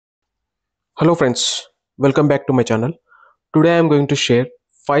Hello friends, welcome back to my channel. Today I am going to share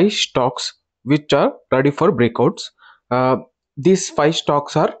 5 stocks which are ready for breakouts. Uh, these 5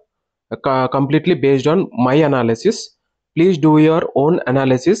 stocks are completely based on my analysis. Please do your own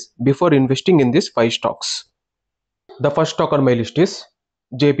analysis before investing in these 5 stocks. The first stock on my list is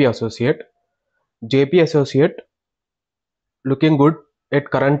JP Associate. JP Associate looking good at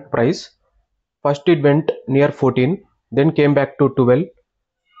current price. First it went near 14, then came back to 12,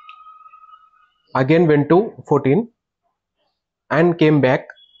 again went to 14 and came back.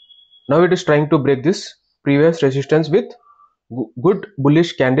 Now it is trying to break this previous resistance with good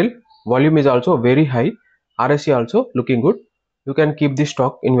bullish candle. Volume is also very high. RSI also looking good. You can keep this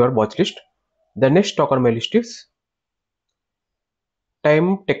stock in your watch list. The next stock on my list is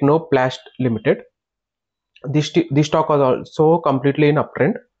Time Technoplast Limited. This stock was also completely in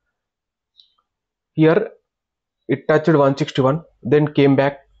uptrend. Here it touched 161, then came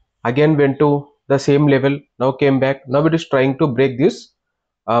back, again went to the same level, now came back. Now it is trying to break this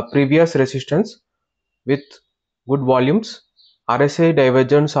previous resistance with good volumes. RSI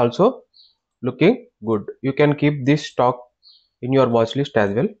divergence also looking good. You can keep this stock in your watch list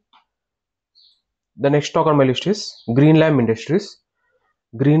as well. The next stock on my list is Greenlam Industries.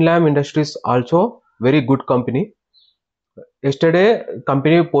 Greenlam Industries also very good company. Yesterday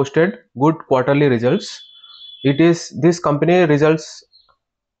company posted good quarterly results. This company results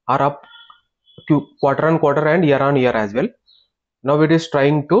are up quarter on quarter and year on year as well. Now it is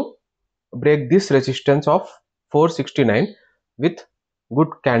trying to break this resistance of 469 with good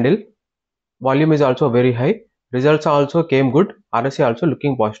candle. Volume is also very high. Results also came good. RSI also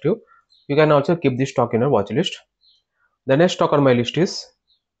looking positive. You can also keep this stock in your watch list. The next stock on my list is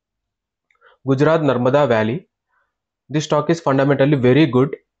Gujarat Narmada Valley. This stock is fundamentally very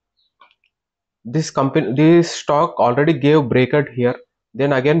good. This stock already gave breakout here.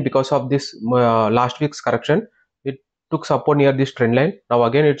 Then again, because of this last week's correction, it took support near this trend line. Now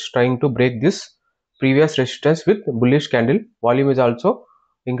again, it's trying to break this previous resistance with bullish candle. Volume is also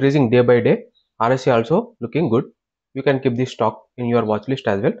increasing day by day. RSI also looking good. You can keep this stock in your watch list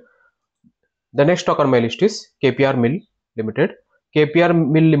as well. The next stock on my list is KPR Mill Limited. KPR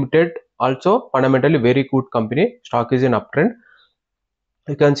Mill Limited also fundamentally very good company. Stock is in uptrend.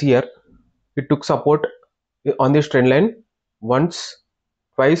 You can see here it took support on this trend line once,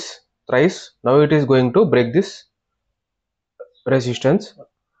 twice, thrice. Now it is going to break this resistance.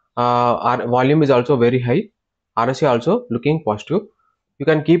 Our volume is also very high. RSI also looking positive. You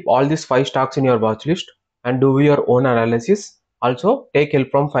can keep all these 5 stocks in your watch list and do your own analysis. Also take help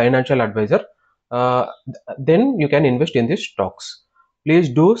from financial advisor. Then you can invest in these stocks. Please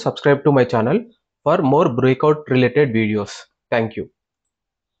do subscribe to my channel for more breakout related videos. Thank you.